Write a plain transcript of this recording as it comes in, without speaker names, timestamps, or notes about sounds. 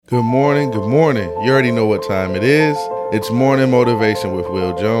Good morning, good morning. You already know what time it is. It's Morning Motivation with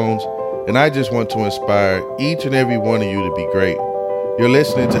Will Jones, and I just want to inspire each and every one of you to be great. You're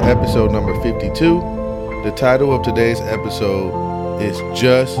listening to episode number 52. The title of today's episode is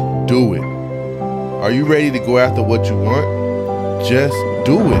Just Do It. Are you ready to go after what you want? Just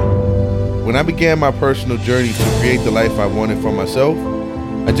do it. When I began my personal journey to create the life I wanted for myself,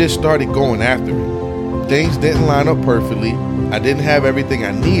 I just started going after it. Things didn't line up perfectly. I didn't have everything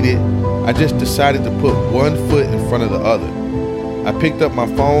I needed. I just decided to put one foot in front of the other. I picked up my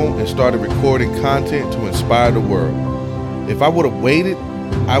phone and started recording content to inspire the world. If I would have waited,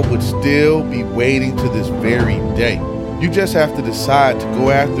 I would still be waiting to this very day. You just have to decide to go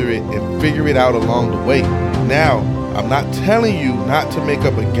after it and figure it out along the way. Now, I'm not telling you not to make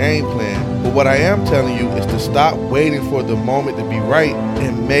up a game plan, but what I am telling you is to stop waiting for the moment to be right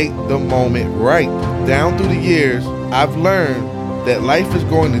and make the moment right. Down through the years, I've learned that life is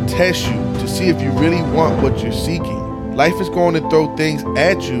going to test you to see if you really want what you're seeking. Life is going to throw things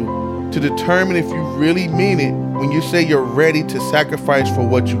at you to determine if you really mean it when you say you're ready to sacrifice for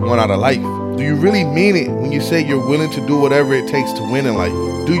what you want out of life. Do you really mean it when you say you're willing to do whatever it takes to win in life?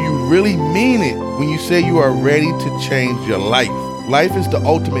 Do you really mean it when you say you are ready to change your life? Life is the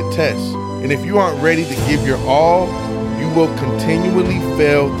ultimate test, and if you aren't ready to give your all, you will continually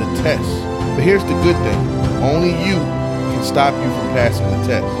fail the test. But here's the good thing, only you can stop you from passing the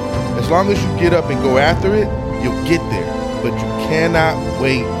test. As long as you get up and go after it, you'll get there, but you cannot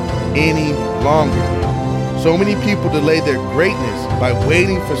wait any longer. So many people delay their greatness by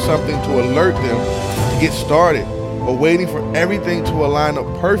waiting for something to alert them to get started or waiting for everything to align up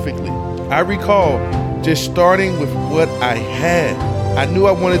perfectly. I recall just starting with what I had. I knew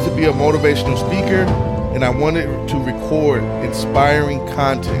I wanted to be a motivational speaker and I wanted to record inspiring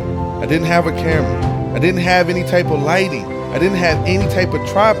content. I didn't have a camera. I didn't have any type of lighting. I didn't have any type of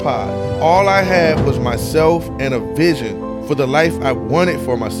tripod. All I had was myself and a vision for the life I wanted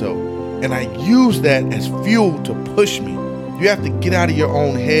for myself. And I used that as fuel to push me. You have to get out of your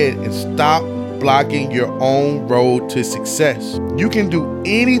own head and stop blocking your own road to success. You can do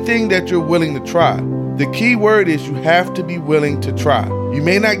anything that you're willing to try. The key word is you have to be willing to try. You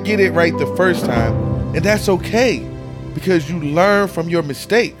may not get it right the first time, and that's okay because you learn from your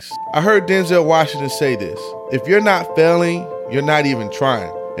mistakes. I heard Denzel Washington say this: if you're not failing, you're not even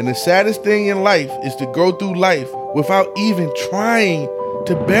trying. And the saddest thing in life is to go through life without even trying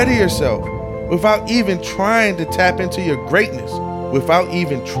to better yourself, without even trying to tap into your greatness, without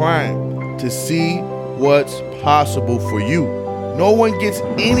even trying to see what's possible for you. No one gets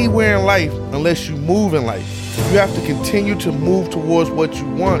anywhere in life unless you move in life. You have to continue to move towards what you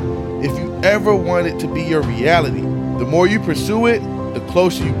want if you ever want it to be your reality. The more you pursue it, the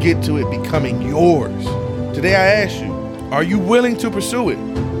closer you get to it becoming yours. Today I ask you, are you willing to pursue it?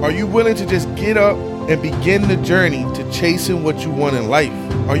 Are you willing to just get up and begin the journey to chasing what you want in life?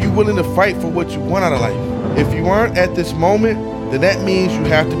 Are you willing to fight for what you want out of life? If you aren't at this moment, then that means you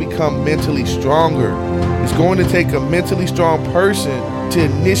have to become mentally stronger. It's going to take a mentally strong person to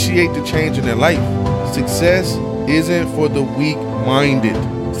initiate the change in their life. Success isn't for the weak-minded.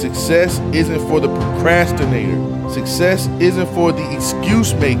 Success isn't for the procrastinator. Success isn't for the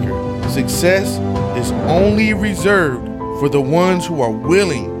excuse maker. Success is only reserved for the ones who are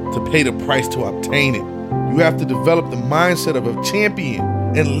willing to pay the price to obtain it. You have to develop the mindset of a champion.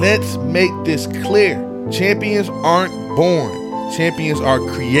 And let's make this clear. Champions aren't born. Champions are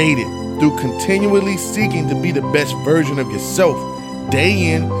created through continually seeking to be the best version of yourself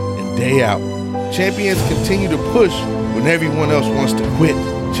day in and day out. Champions continue to push when everyone else wants to quit.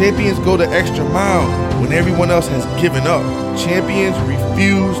 Champions go the extra mile when everyone else has given up. Champions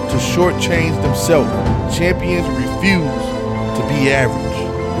refuse to shortchange themselves. Champions refuse to be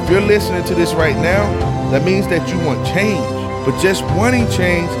average. If you're listening to this right now, that means that you want change. But just wanting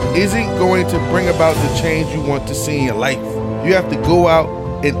change isn't going to bring about the change you want to see in your life. You have to go out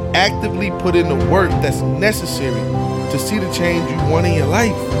and actively put in the work that's necessary to see the change you want in your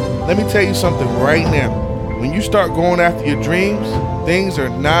life. Let me tell you something right now. When you start going after your dreams, things are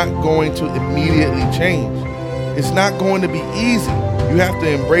not going to immediately change. It's not going to be easy. You have to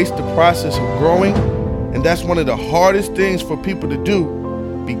embrace the process of growing, and that's one of the hardest things for people to do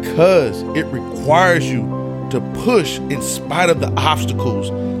because it requires you to push in spite of the obstacles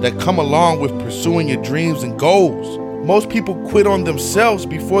that come along with pursuing your dreams and goals. Most people quit on themselves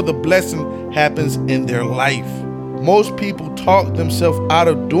before the blessing happens in their life. Most people talk themselves out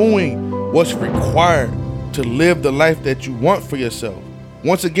of doing what's required to live the life that you want for yourself.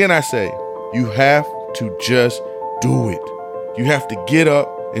 Once again, I say, you have to just do it. You have to get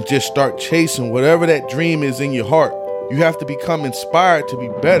up and just start chasing whatever that dream is in your heart. You have to become inspired to be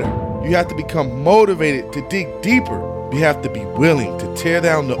better. You have to become motivated to dig deeper. You have to be willing to tear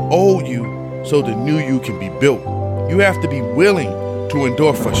down the old you so the new you can be built. You have to be willing to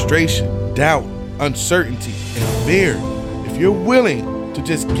endure frustration, doubt, uncertainty, and fear. If you're willing to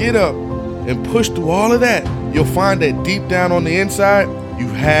just get up and push through all of that, you'll find that deep down on the inside, you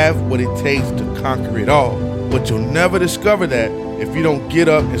have what it takes to conquer it all. But you'll never discover that if you don't get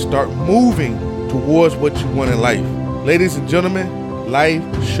up and start moving towards what you want in life. Ladies and gentlemen, life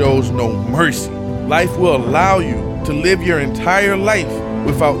shows no mercy. Life will allow you to live your entire life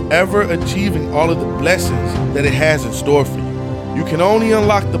without ever achieving all of the blessings that it has in store for you. You can only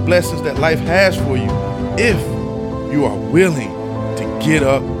unlock the blessings that life has for you if you are willing to get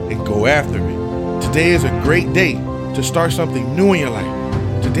up and go after it. Today is a great day to start something new in your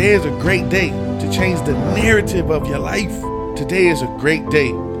life. Today is a great day to change the narrative of your life. Today is a great day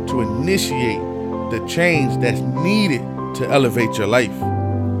to initiate the change that's needed to elevate your life.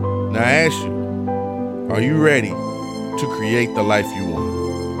 Now I ask you, are you ready to create the life you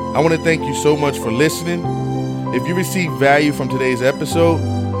want? I want to thank you so much for listening. If you received value from today's episode,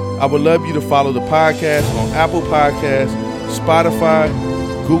 I would love you to follow the podcast on Apple Podcasts, Spotify,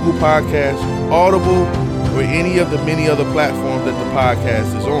 Google Podcasts, Audible, or any of the many other platforms that the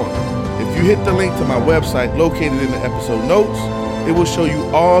podcast is on. If you hit the link to my website located in the episode notes, it will show you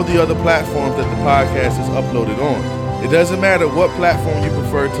all the other platforms that the podcast is uploaded on. It doesn't matter what platform you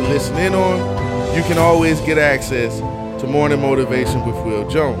prefer to listen in on, you can always get access to Morning Motivation with Will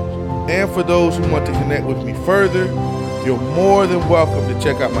Jones. And for those who want to connect with me further, you're more than welcome to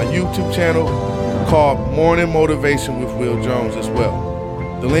check out my YouTube channel called Morning Motivation with Will Jones as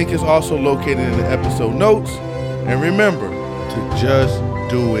well. The link is also located in the episode notes. And remember to just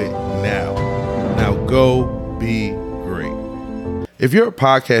do it now. Now go be great. If you're a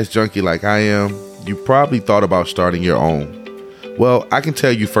podcast junkie like I am, you probably thought about starting your own. Well, I can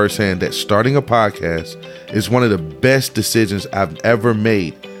tell you firsthand that starting a podcast is one of the best decisions I've ever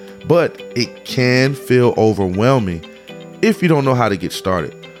made, but it can feel overwhelming if you don't know how to get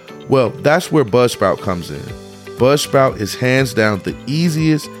started. Well, that's where Buzzsprout comes in. Buzzsprout is hands down the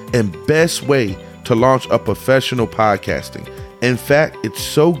easiest and best way to launch a professional podcasting. In fact, it's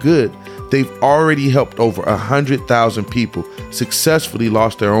so good, they've already helped over 100,000 people successfully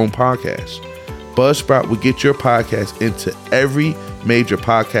launch their own podcast. Buzzsprout will get your podcast into every major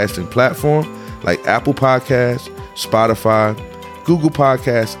podcasting platform like Apple Podcasts, Spotify, Google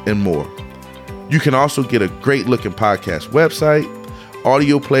Podcasts, and more. You can also get a great looking podcast website,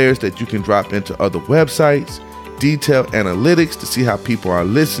 audio players that you can drop into other websites, detailed analytics to see how people are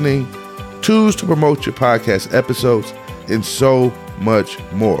listening, tools to promote your podcast episodes, and so much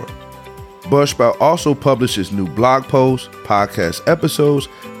more. Buzzsprout also publishes new blog posts, podcast episodes,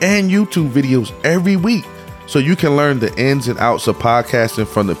 and YouTube videos every week, so you can learn the ins and outs of podcasting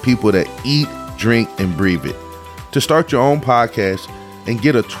from the people that eat, drink, and breathe it. To start your own podcast and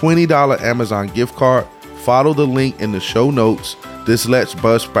get a $20 Amazon gift card, follow the link in the show notes. This lets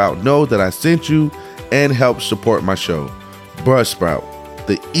Buzzsprout know that I sent you and helps support my show. Buzzsprout,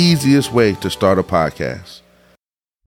 the easiest way to start a podcast.